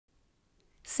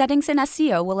Settings in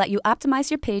SEO will let you optimize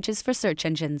your pages for search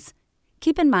engines.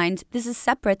 Keep in mind, this is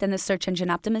separate than the search engine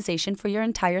optimization for your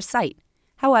entire site.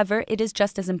 However, it is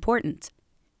just as important.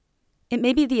 It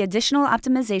may be the additional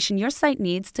optimization your site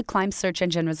needs to climb search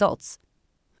engine results.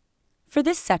 For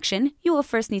this section, you will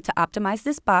first need to optimize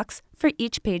this box for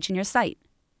each page in your site.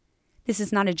 This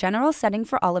is not a general setting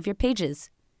for all of your pages.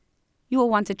 You will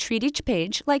want to treat each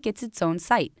page like it's its own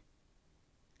site.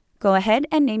 Go ahead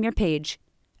and name your page.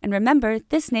 And remember,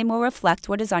 this name will reflect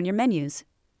what is on your menus.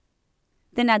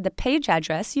 Then add the page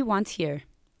address you want here.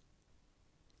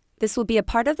 This will be a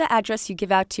part of the address you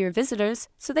give out to your visitors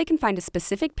so they can find a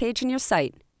specific page in your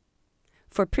site.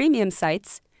 For premium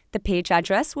sites, the page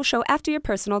address will show after your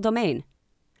personal domain.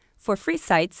 For free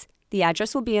sites, the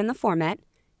address will be in the format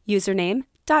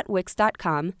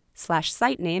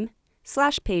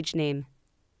username.wix.com/sitename/pagename.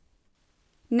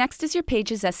 Next is your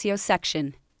page's SEO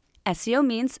section. SEO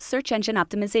means search engine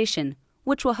optimization,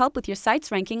 which will help with your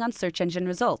site's ranking on search engine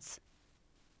results.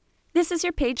 This is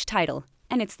your page title,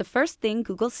 and it's the first thing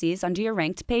Google sees under your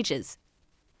ranked pages.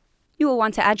 You will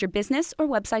want to add your business or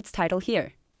website's title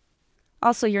here.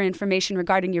 Also your information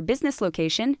regarding your business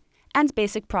location and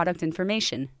basic product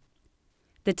information.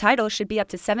 The title should be up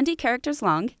to 70 characters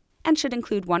long and should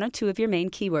include 1 or 2 of your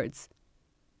main keywords.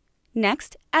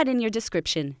 Next, add in your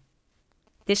description.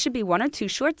 This should be 1 or 2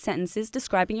 short sentences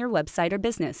describing your website or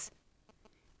business.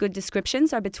 Good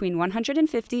descriptions are between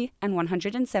 150 and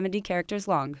 170 characters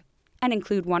long and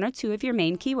include 1 or 2 of your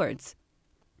main keywords.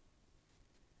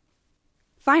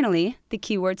 Finally, the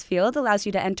Keywords field allows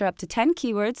you to enter up to 10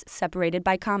 keywords separated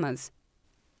by commas.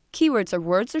 Keywords are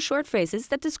words or short phrases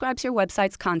that describes your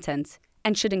website's content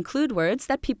and should include words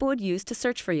that people would use to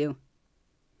search for you.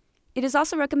 It is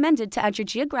also recommended to add your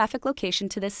geographic location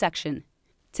to this section,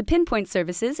 to pinpoint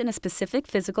services in a specific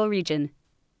physical region.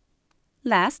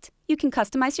 Last, you can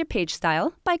customize your page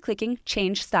style by clicking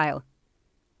Change Style.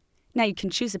 Now you can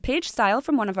choose a page style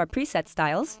from one of our preset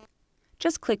styles.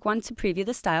 Just click one to preview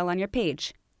the style on your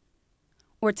page.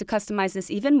 Or to customize this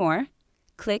even more,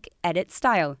 click Edit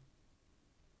Style.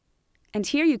 And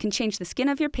here you can change the skin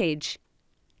of your page.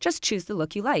 Just choose the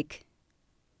look you like.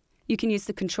 You can use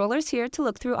the controllers here to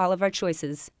look through all of our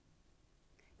choices.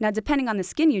 Now depending on the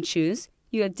skin you choose,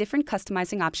 you have different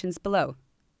customizing options below.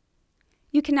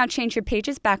 You can now change your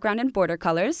page's background and border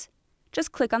colors.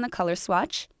 Just click on the color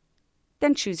swatch,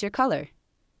 then choose your color.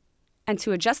 And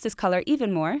to adjust this color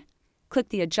even more, click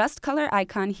the Adjust Color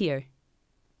icon here.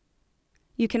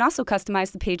 You can also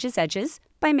customize the page's edges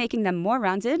by making them more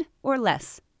rounded or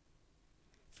less.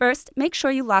 First, make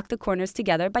sure you lock the corners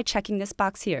together by checking this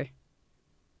box here.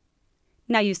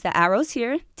 Now use the arrows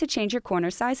here to change your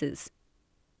corner sizes.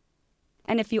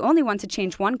 And if you only want to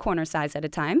change one corner size at a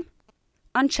time,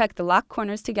 uncheck the Lock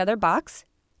Corners Together box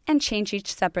and change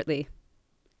each separately.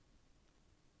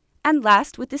 And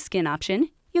last, with the skin option,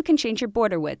 you can change your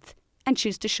border width and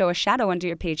choose to show a shadow under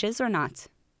your pages or not.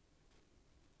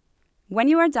 When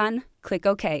you are done, click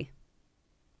OK.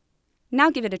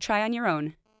 Now give it a try on your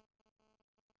own.